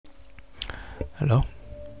Hello,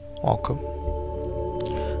 welcome.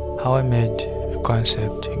 How I made a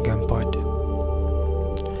concept in GamePod.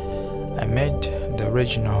 I made the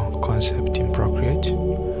original concept in Procreate.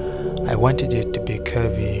 I wanted it to be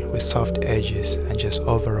curvy with soft edges and just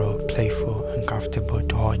overall playful and comfortable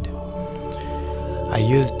to hold. I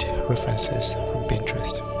used references from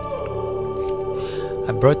Pinterest.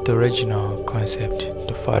 I brought the original concept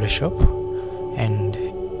to Photoshop and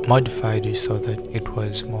modified it so that it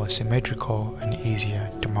was more symmetrical and easier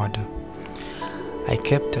to model. I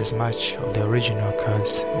kept as much of the original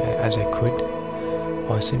curves as I could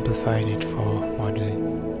while simplifying it for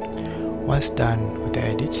modeling. Once done with the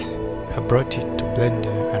edits, I brought it to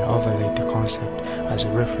Blender and overlaid the concept as a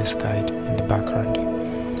reference guide in the background.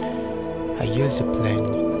 I used the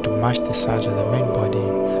plane to match the size of the main body,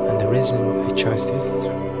 and the reason I chose this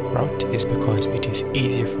route is because it is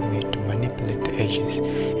easier for me to manipulate the edges,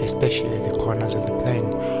 especially the corners of the plane,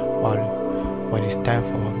 when it's time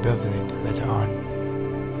for beveling later on.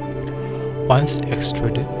 Once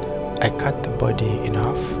extruded, I cut the body in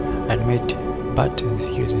half and made buttons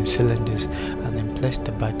using cylinders, and then placed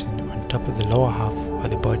the button on top of the lower half of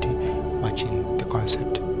the body, matching the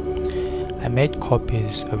concept. I made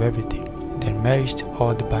copies of everything, then merged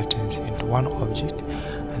all the buttons into one object,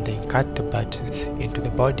 and then cut the buttons into the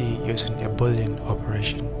body using a Boolean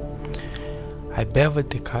operation. I beveled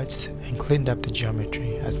the cuts and cleaned up the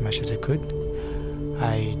geometry as much as I could.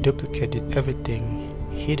 I duplicated everything,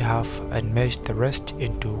 hid half and meshed the rest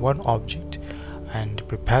into one object, and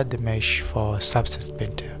prepared the mesh for Substance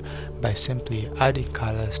Painter by simply adding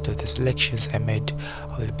colors to the selections I made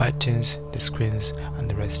of the buttons, the screens, and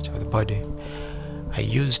the rest of the body. I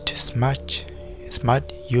used Smart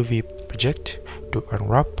UV project to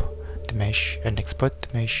unwrap the mesh and export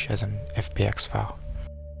the mesh as an FBX file.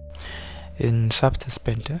 In Substance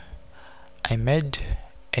Painter, I made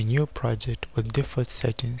a new project with default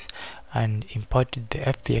settings and imported the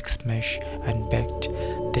FBX mesh and baked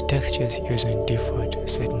the textures using default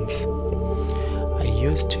settings. I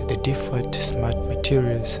used the default smart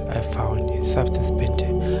materials I found in Substance Painter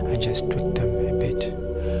and just tweaked them a bit.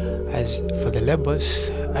 As for the labels,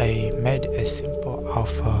 I made a simple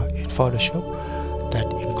alpha in Photoshop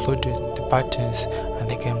that included the buttons and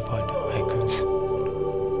the GamePod icons.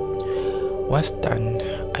 Once done,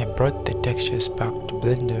 I brought the textures back to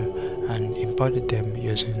Blender and imported them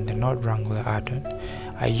using the Node Wrangler add-on.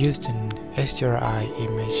 I used an STRI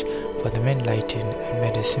image for the main lighting and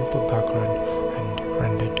made a simple background and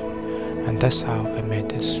rendered. And that's how I made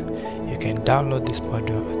this. You can download this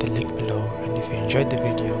model at the link below, and if you enjoyed the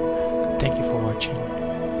video, thank you for watching.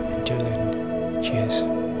 Until then,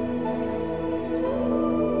 cheers.